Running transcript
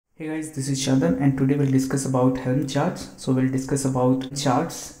Hey guys, this is Shadan and today we'll discuss about Helm charts. So we'll discuss about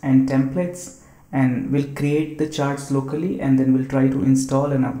charts and templates, and we'll create the charts locally and then we'll try to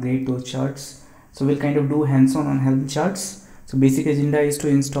install and upgrade those charts. So we'll kind of do hands-on on Helm charts. So basic agenda is to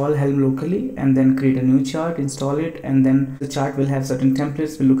install Helm locally and then create a new chart, install it, and then the chart will have certain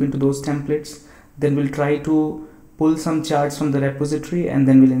templates. We'll look into those templates. Then we'll try to pull some charts from the repository and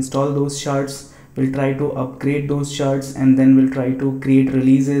then we'll install those charts. We'll try to upgrade those charts and then we'll try to create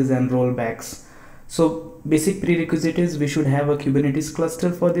releases and rollbacks. So basic prerequisite is we should have a Kubernetes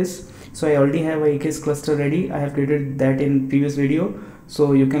cluster for this. So I already have a AKS cluster ready. I have created that in previous video,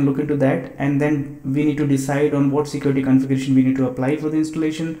 so you can look into that. And then we need to decide on what security configuration we need to apply for the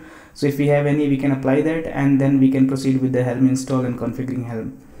installation. So if we have any, we can apply that and then we can proceed with the Helm install and configuring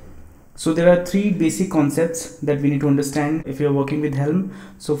Helm. So there are three basic concepts that we need to understand if you're working with Helm.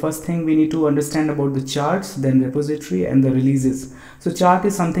 So first thing, we need to understand about the charts, then repository, and the releases. So chart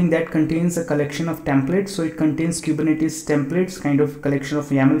is something that contains a collection of templates. So it contains Kubernetes templates, kind of collection of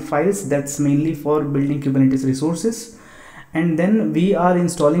YAML files that's mainly for building Kubernetes resources. And then we are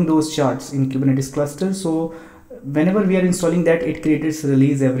installing those charts in Kubernetes cluster. So whenever we are installing that, it creates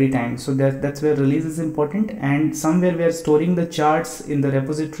release every time. So that's where release is important, and somewhere we are storing the charts in the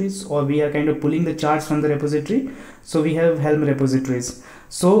repositories, or we are kind of pulling the charts from the repository. So we have Helm repositories.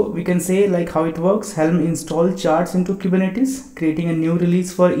 So we can say like how it works: Helm install charts into Kubernetes, creating a new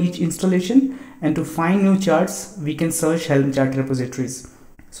release for each installation, and to find new charts we can search Helm chart repositories.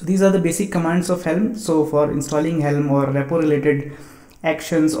 So these are the basic commands of Helm. So for installing Helm or repo related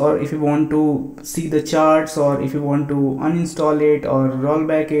actions, or if you want to see the charts, or if you want to uninstall it or roll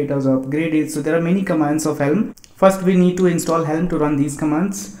back it or upgrade it, so there are many commands of Helm. First we need to install Helm to run these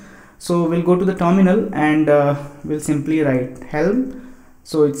commands. So we'll go to the terminal and we'll simply write Helm.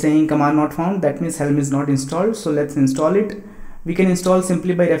 So it's saying command not found, that means Helm is not installed. So let's install it. We can install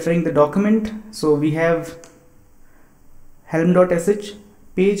simply by referring the document. So we have helm.sh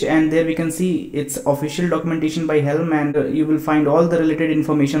page, and there we can see it's official documentation by Helm, and you will find all the related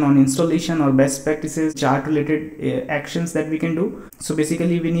information on installation or best practices, chart related actions that we can do. So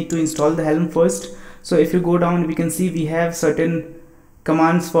basically we need to install the Helm first. So if you go down, we can see we have certain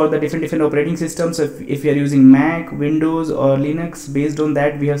commands for the different operating systems. So if we are using Mac, Windows or Linux, based on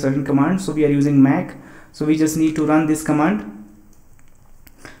that we have certain commands. So we are using Mac, so we just need to run this command.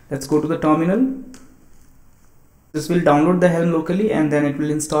 Let's go to the terminal. This will download the Helm locally and then it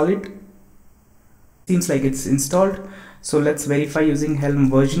will install it. Seems like it's installed. So let's verify using Helm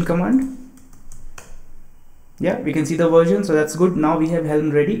version command. Yeah, we can see the version, so that's good. Now we have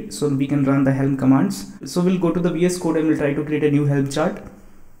Helm ready, so we can run the Helm commands. So we'll go to the VS Code and we'll try to create a new Helm chart.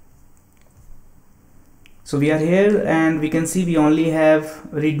 So we are here and we can see we only have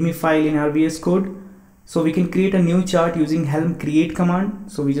readme file in our VS Code. So we can create a new chart using Helm create command.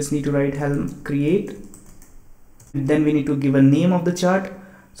 So we just need to write Helm create. Then we need to give a name of the chart.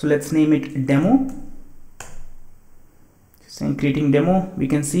 So let's name it demo. Saying creating demo, we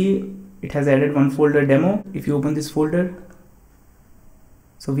can see it has added one folder demo. If you open this folder,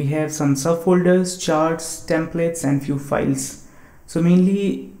 so we have some subfolders, charts, templates, and few files. So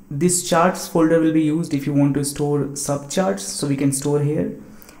mainly this charts folder will be used if you want to store subcharts, so we can store here.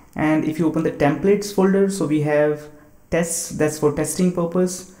 And if you open the templates folder, so we have tests, that's for testing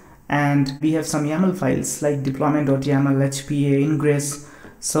purpose. And we have some YAML files like deployment.yaml, HPA, ingress,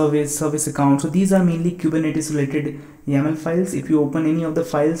 service account. So these are mainly Kubernetes related YAML files. If you open any of the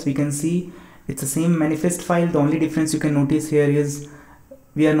files, we can see it's the same manifest file. The only difference you can notice here is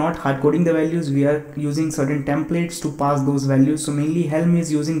we are not hard coding the values, we are using certain templates to pass those values. So mainly Helm is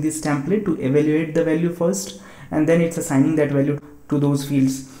using this template to evaluate the value first, and then it's assigning that value to those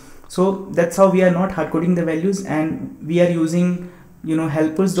fields. So that's how we are not hard coding the values, and we are using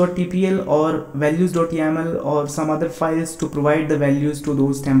helpers.tpl or values.yaml or some other files to provide the values to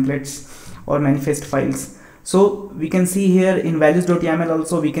those templates or manifest files. So we can see here in values.yaml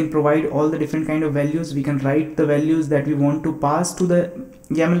also we can provide all the different kind of values. We can write the values that we want to pass to the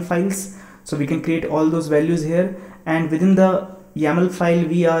YAML files. So we can create all those values here, and within the YAML file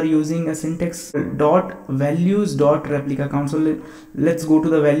we are using a syntax .values.replica count. So let's go to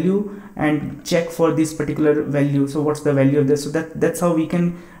the value and check for this particular value. So what's the value of this? So that's how we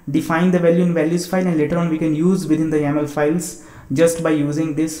can define the value in values file, and later on we can use within the YAML files just by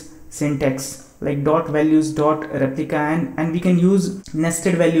using this syntax like .values.replica, and we can use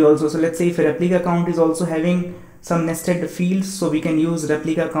nested value also. So let's say if a replica count is also having some nested fields, so we can use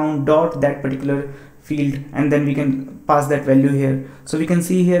replica count dot that particular field, and then we can pass that value here. So we can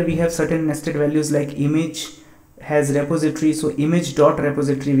see here we have certain nested values like image has repository, so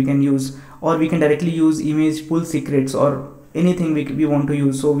image.repository we can use, or we can directly use image pull secrets or anything we want to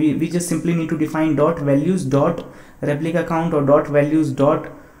use. So we just simply need to define dot values dot replica count, or dot values dot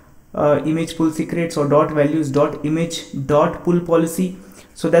image pull secrets, or dot values dot image dot pull policy.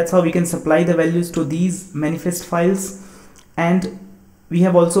 So that's how we can supply the values to these manifest files. And we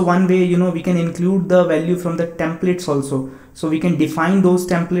have also one way, we can include the value from the templates also. So we can define those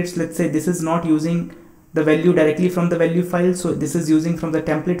templates. Let's say this is not using the value directly from the value file, so this is using from the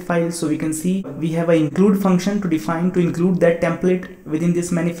template file. So we can see we have an include function to include that template within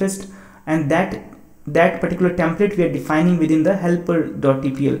this manifest, and that particular template we are defining within the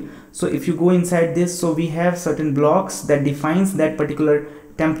helper.tpl. So if you go inside this, so we have certain blocks that defines that particular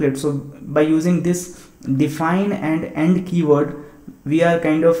template. So by using this define and end keyword, we are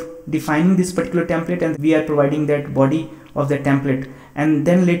kind of defining this particular template, and we are providing that body of the template. And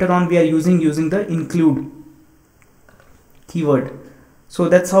then later on we are using the include keyword. So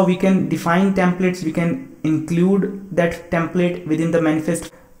that's how we can define templates. We can include that template within the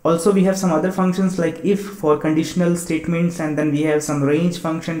manifest. Also we have some other functions like if for conditional statements, and then we have some range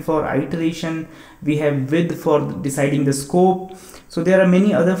function for iteration, we have with for deciding the scope. So there are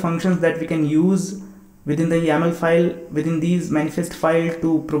many other functions that we can use within the YAML file, within these manifest file,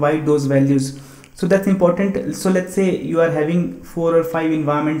 to provide those values. So that's important. So let's say you are having 4 or 5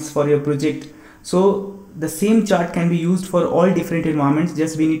 environments for your project. So the same chart can be used for all different environments,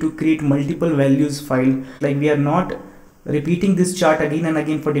 just we need to create multiple values file. Like we are not repeating this chart again and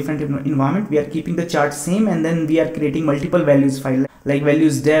again for different environment. We are keeping the chart same, and then we are creating multiple values file, like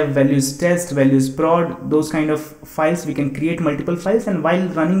values dev, values test, values prod, those kind of files. We can create multiple files, and while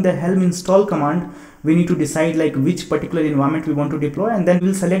running the helm install command, we need to decide like which particular environment we want to deploy, and then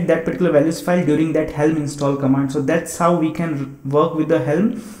we'll select that particular values file during that helm install command. So that's how we can work with the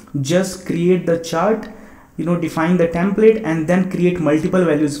helm. Just create the chart, define the template, and then create multiple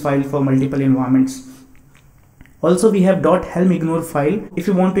values file for multiple environments. Also we have .helm ignore file. If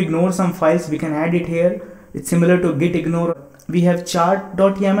you want to ignore some files, we can add it here. It's similar to git ignore. We have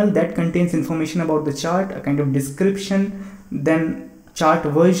chart.yaml that contains information about the chart, a kind of description, then chart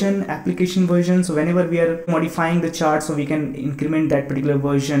version, application version. So whenever we are modifying the chart, so we can increment that particular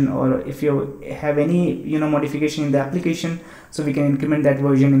version, or if you have any modification in the application, so we can increment that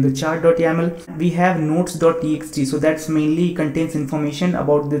version in the chart.yaml. We have notes.txt, so that's mainly contains information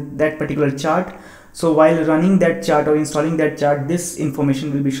about that particular chart. So while running that chart or installing that chart, this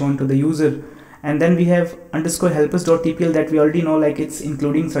information will be shown to the user. And then we have _helpers.tpl that we already know, like it's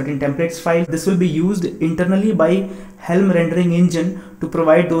including certain templates file. This will be used internally by Helm rendering engine to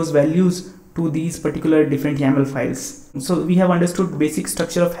provide those values to these particular different YAML files. So we have understood basic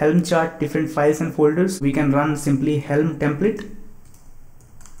structure of Helm chart, different files and folders. We can run simply Helm template,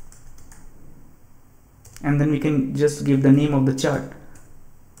 and then we can just give the name of the chart.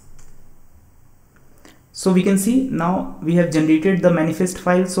 So we can see now we have generated the manifest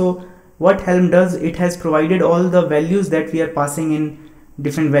file. So what Helm does, it has provided all the values that we are passing in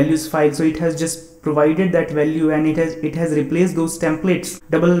different values file. So it has just provided that value, and it has replaced those templates,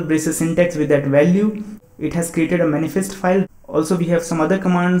 double braces syntax with that value. It has created a manifest file. Also we have some other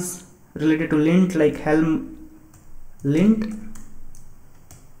commands related to lint, like Helm lint,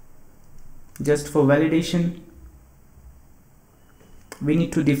 just for validation. We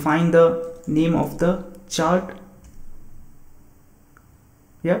need to define the name of the chart.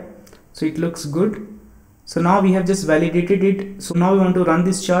 Yeah, so it looks good. So now we have just validated it. So now we want to run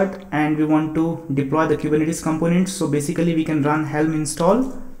this chart, and we want to deploy the Kubernetes components. So basically we can run Helm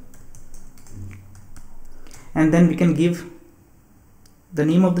install, and then we can give the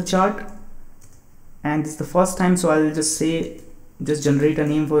name of the chart. And this is the first time, so I'll just say, just generate a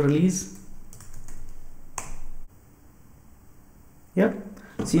name for release. Yeah,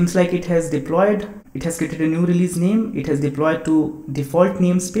 seems like it has deployed. It has created a new release name. It has deployed to default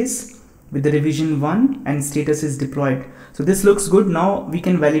namespace with the revision 1, and status is deployed. So this looks good. Now we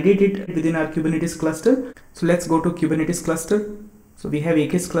can validate it within our Kubernetes cluster. So let's go to Kubernetes cluster. So we have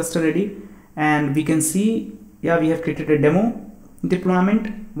AKS cluster ready, and we can see, yeah, we have created a demo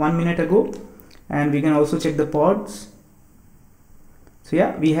deployment 1 minute ago, and we can also check the pods. So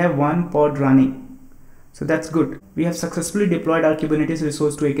yeah, we have one pod running. So that's good. We have successfully deployed our Kubernetes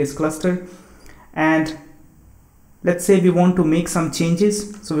resource to AKS cluster. And let's say we want to make some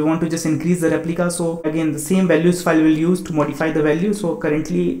changes. So we want to just increase the replica. So again, the same values file will use to modify the value. So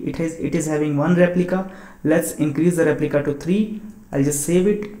currently it is having 1 replica. Let's increase the replica to 3. I'll just save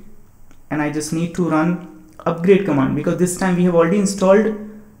it, and I just need to run upgrade command, because this time we have already installed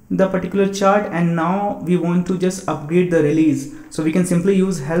the particular chart, and now we want to just upgrade the release. So we can simply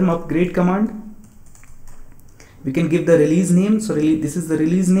use Helm upgrade command. We can give the release name. So this is the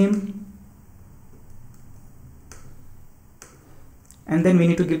release name. and then we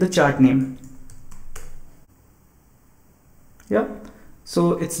need to give the chart name. Yeah,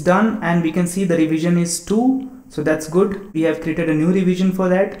 so it's done, and we can see the revision is 2, so that's good. We have created a new revision for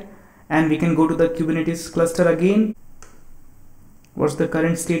that, and we can go to the Kubernetes cluster again. What's the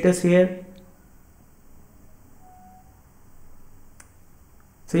current status here?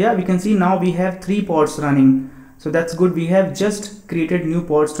 So yeah, we can see now we have 3 pods running, so that's good. We have just created new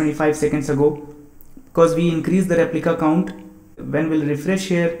pods 25 seconds ago because we increased the replica count. When we'll refresh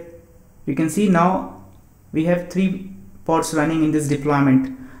here, we can see now we have 3 pods running in this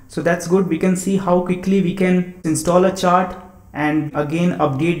deployment, so that's good. We can see how quickly we can install a chart and again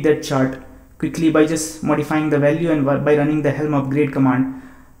update that chart quickly by just modifying the value and by running the Helm upgrade command.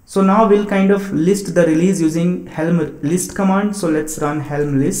 So now we'll kind of list the release using Helm list command. So let's run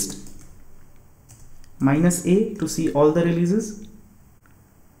Helm list -a to see all the releases.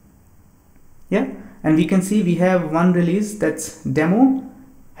 Yeah, and we can see we have one release, that's demo,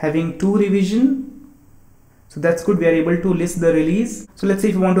 having 2 revision. So that's good. We are able to list the release. So let's say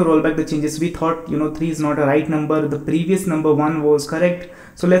if we want to roll back the changes, we thought 3 is not a right number, the previous number 1 was correct,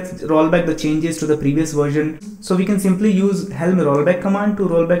 so let's roll back the changes to the previous version. So we can simply use Helm rollback command to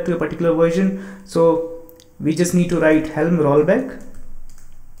roll back to a particular version. So we just need to write Helm rollback,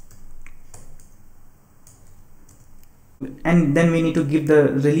 and then we need to give the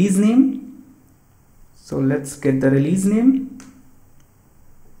release name. So let's get the release name.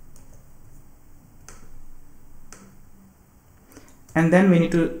 And then we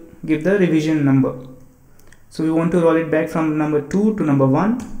need to give the revision number. So we want to roll it back from number 2 to number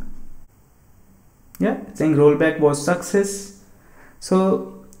 1. Yeah, it's saying rollback was success. So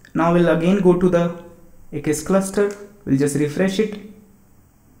now we'll again go to the AKS cluster. We'll just refresh it,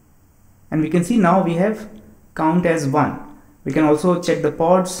 and we can see now we have count as 1. We can also check the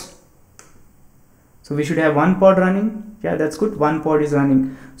pods. So we should have 1 pod running. Yeah, that's good. 1 pod is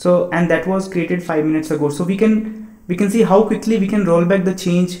running. So, and that was created 5 minutes ago. So we can see how quickly we can roll back the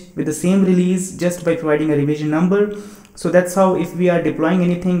change with the same release just by providing a revision number. So that's how, if we are deploying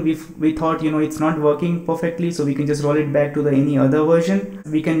anything, we thought it's not working perfectly, so we can just roll it back to the any other version.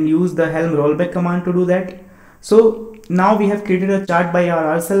 We can use the Helm rollback command to do that. So now we have created a chart by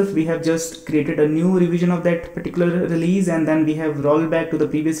ourselves. We have just created a new revision of that particular release, and then we have rolled back to the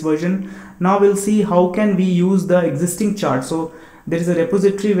previous version. Now we'll see how can we use the existing chart. So there is a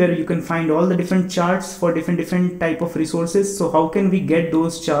repository where you can find all the different charts for different type of resources. So how can we get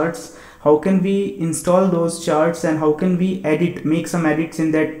those charts? How can we install those charts, and how can we make some edits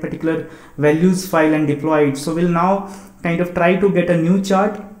in that particular values file and deploy it? So we'll now kind of try to get a new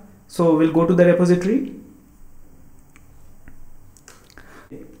chart. So we'll go to the repository.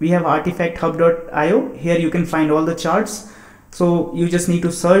 We have artifacthub.io. Here you can find all the charts. So you just need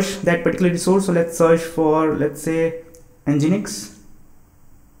to search that particular resource. So let's search for, let's say, Nginx.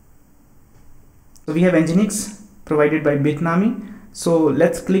 So we have Nginx provided by Bitnami. So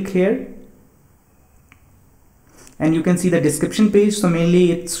let's click here, and you can see the description page. So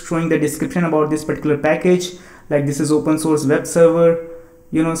mainly it's showing the description about this particular package, like this is open source web server,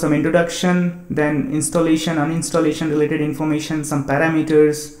 some introduction, then installation, uninstallation related information, some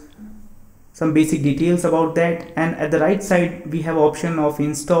parameters, some basic details about that. And at the right side we have option of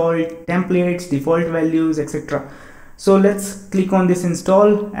install, templates, default values, etc. So let's click on this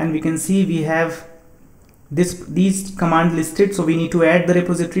install, and we can see we have these command listed. So we need to add the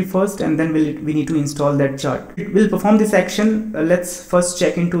repository first, and then we need to install that chart. It will perform this action. Let's first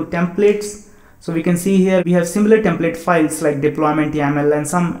check into templates. So we can see here we have similar template files like deployment YAML and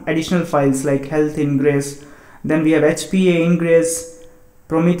some additional files like health ingress. Then we have HPA ingress,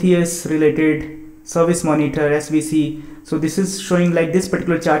 Prometheus related, service monitor, SVC. So this is showing like this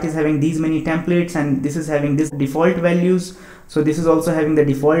particular chart is having these many templates, and this is having this default values. So this is also having the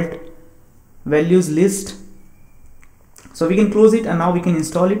default values list. So we can close it, and now we can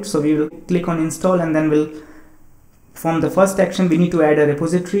install it. So we will click on install, and then we'll perform the first action. We need to add a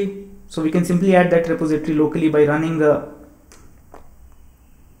repository. So we can simply add that repository locally by running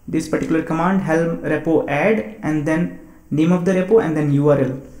this particular command, helm repo add, and then name of the repo and then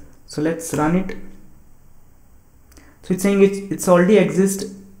URL. So let's run it. So it's saying it's already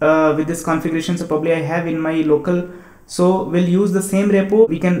exist with this configuration, so probably I have in my local. So we'll use the same repo.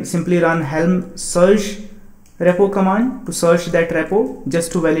 We can simply run helm search repo command to search that repo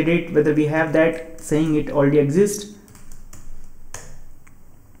just to validate whether we have that, saying it already exists.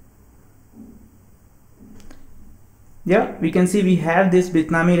 Yeah, we can see we have this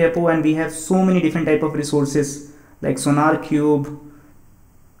Bitnami repo, and we have so many different type of resources like SonarQube,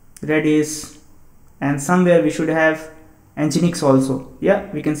 Redis, and somewhere we should have Nginx also.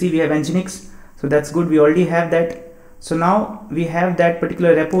 Yeah, we can see we have Nginx, so that's good. We already have that. So now we have that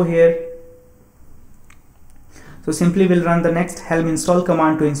particular repo here. So simply we'll run the next helm install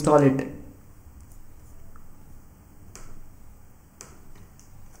command to install it.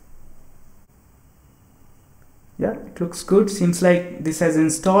 Yeah, it looks good. Seems like this has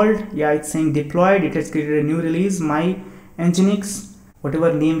installed. Yeah, it's saying deployed. It has created a new release, my Nginx.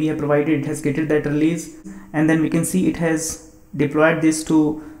 Whatever name we have provided, it has created that release. And then we can see it has deployed this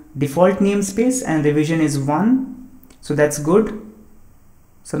to default namespace and revision is 1. So that's good.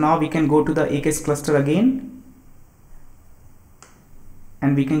 So now we can go to the AKS cluster again.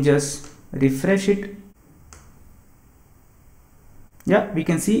 And we can just refresh it. Yeah, we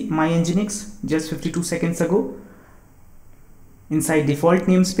can see my Nginx just 52 seconds ago inside default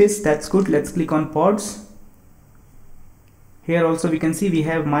namespace. That's good. Let's click on pods. Here also we can see we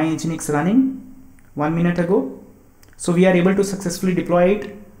have my Nginx running 1 minute ago. So we are able to successfully deploy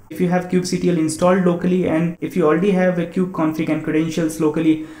it. If you have kubectl installed locally and if you already have a kubeconfig and credentials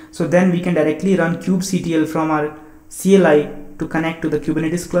locally, so then we can directly run kubectl from our CLI to connect to the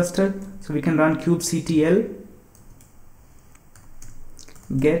Kubernetes cluster. So we can run kubectl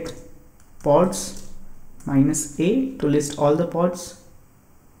get pods -a to list all the pods.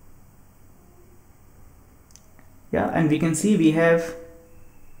 Yeah, and we can see we have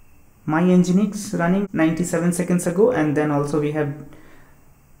my Nginx running 97 seconds ago, and then also we have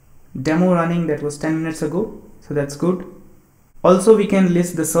demo running that was 10 minutes ago. So that's good. Also we can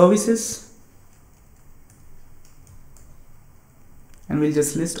list the services, and we'll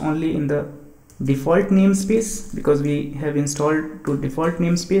just list only in the default namespace because we have installed to default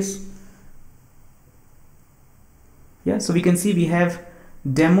namespace. Yeah, so we can see we have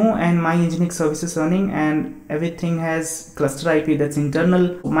demo and my Nginx services running, and everything has cluster IP that's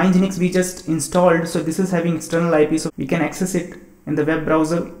internal. My Nginx we just installed, so this is having external IP, so we can access it in the web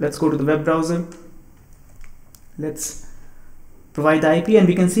browser. Let's go to the web browser. Let's provide the IP, and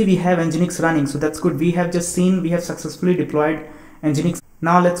we can see we have Nginx running. So that's good. We have just seen we have successfully deployed Nginx.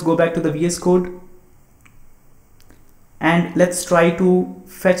 Now let's go back to the VS Code and let's try to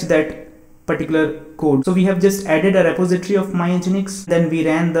fetch that particular code. So we have just added a repository of my Nginx, then we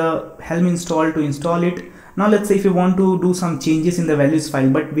ran the helm install to install it. Now let's say if you want to do some changes in the values file,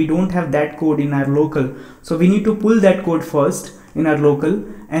 but we don't have that code in our local, so we need to pull that code first in our local,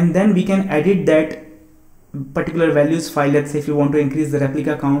 and then we can edit that particular values file. Let's say if you want to increase the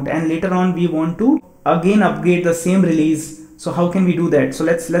replica count, and later on we want to again upgrade the same release. So how can we do that? So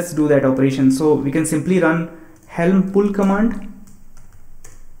let's do that operation. So we can simply run helm pull command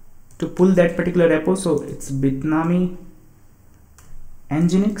to pull that particular repo. So it's bitnami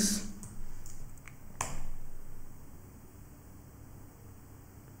Nginx.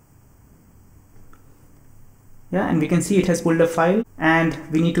 Yeah, and we can see it has pulled a file and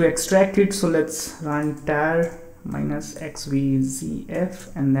we need to extract it. So let's run tar -xvzf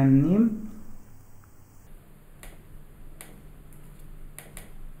and then name.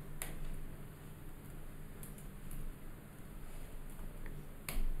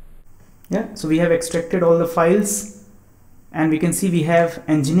 Yeah, so we have extracted all the files, and we can see we have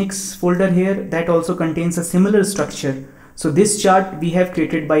Nginx folder here that also contains a similar structure. So this chart we have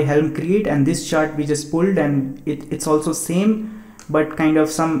created by helm create, and this chart we just pulled, and it's also same but kind of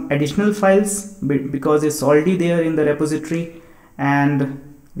some additional files because it's already there in the repository, and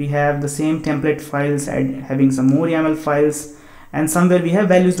we have the same template files having some more YAML files, and somewhere we have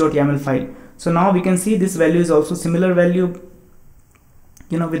values.yaml file. So now we can see this value is also similar value,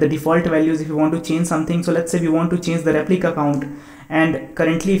 you know, with the default values. If you want to change something, so let's say we want to change the replica count, and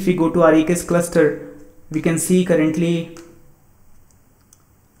currently if we go to our AKS cluster, we can see currently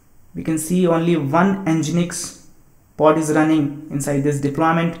we can see only one Nginx pod is running inside this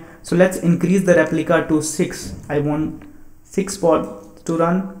deployment. So let's increase the replica to 6. I want 6 pods to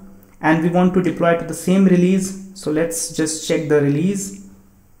run, and we want to deploy to the same release. So let's just check the release.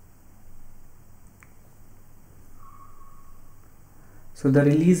 So the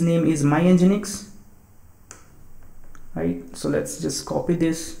release name is my Nginx, right? So let's just copy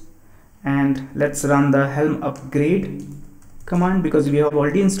this and let's run the helm upgrade command because we have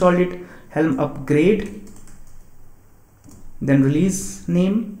already installed it. Helm upgrade, then release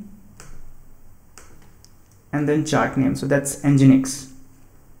name, and then chart name. So that's Nginx.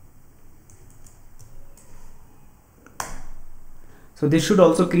 So this should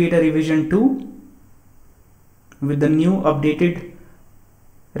also create a revision 2 with the new updated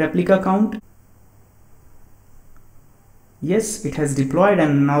replica count. Yes, it has deployed,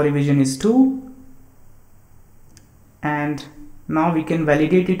 and now revision is 2, and now we can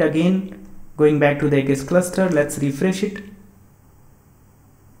validate it again going back to the AKS cluster. Let's refresh it,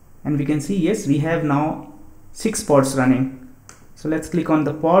 and we can see yes, we have now 6 pods running. So let's click on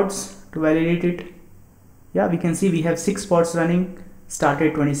the pods to validate it. Yeah, we can see we have 6 pods running,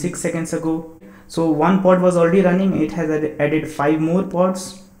 started 26 seconds ago. So one pod was already running, it has added 5 more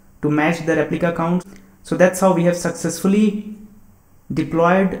pods to match the replica count. So that's how we have successfully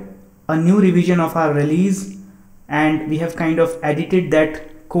deployed a new revision of our release, and we have kind of edited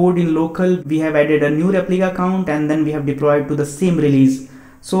that code in local. We have added a new replica count and then we have deployed to the same release.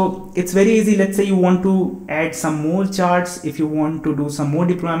 So it's very easy. Let's say you want to add some more charts, if you want to do some more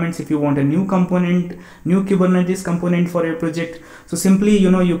deployments, if you want a new component, new Kubernetes component for your project. So simply,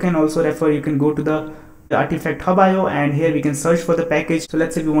 you can also you can go to the artifact hub IO, and here we can search for the package. So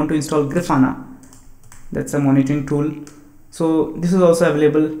let's say we want to install Grafana. That's a monitoring tool. So this is also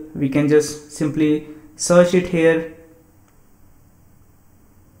available. We can just simply search it here.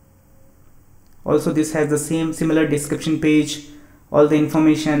 Also, this has the similar description page, all the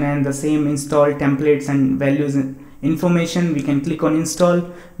information and the same install templates and values information. We can click on install,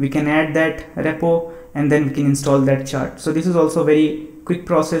 we can add that repo, and then we can install that chart. So this is also a very quick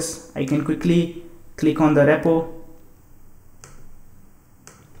process. I can quickly click on the repo.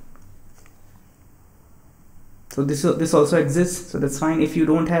 So this also exists, so that's fine. If you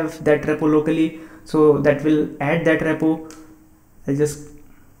don't have that repo locally, so that will add that repo. I'll just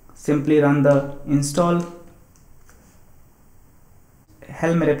simply run the install.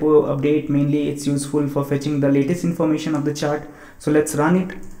 Helm repo update, mainly it's useful for fetching the latest information of the chart. So let's run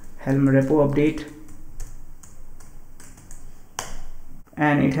it, Helm repo update,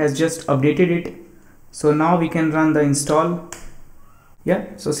 and it has just updated it. So now we can run the install. Yeah,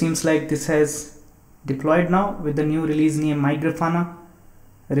 so seems like this has deployed now with the new release name Grafana.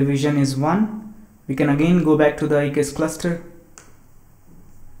 Revision is 1. We can again go back to the AKS cluster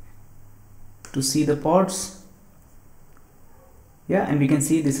to see the pods. Yeah, and we can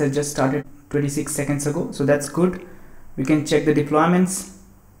see this has just started 26 seconds ago, so that's good. We can check the deployments,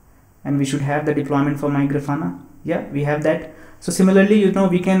 and we should have the deployment for Grafana. Yeah, we have that. So similarly,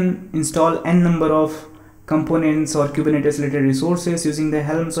 we can install n number of components or Kubernetes related resources using the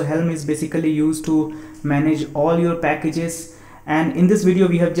Helm. So Helm is basically used to manage all your packages, and in this video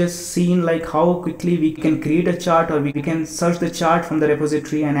we have just seen like how quickly we can create a chart, or we can search the chart from the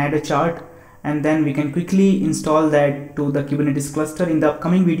repository and add a chart, and then we can quickly install that to the Kubernetes cluster. In the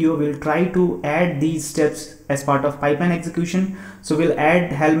upcoming video, we'll try to add these steps as part of pipeline execution. So we'll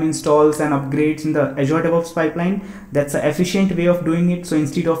add Helm installs and upgrades in the Azure DevOps pipeline. That's an efficient way of doing it. So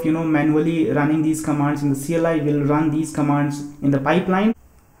instead of manually running these commands in the CLI, we'll run these commands in the pipeline.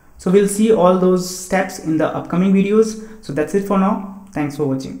 So we'll see all those steps in the upcoming videos. So that's it for now. Thanks for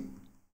watching.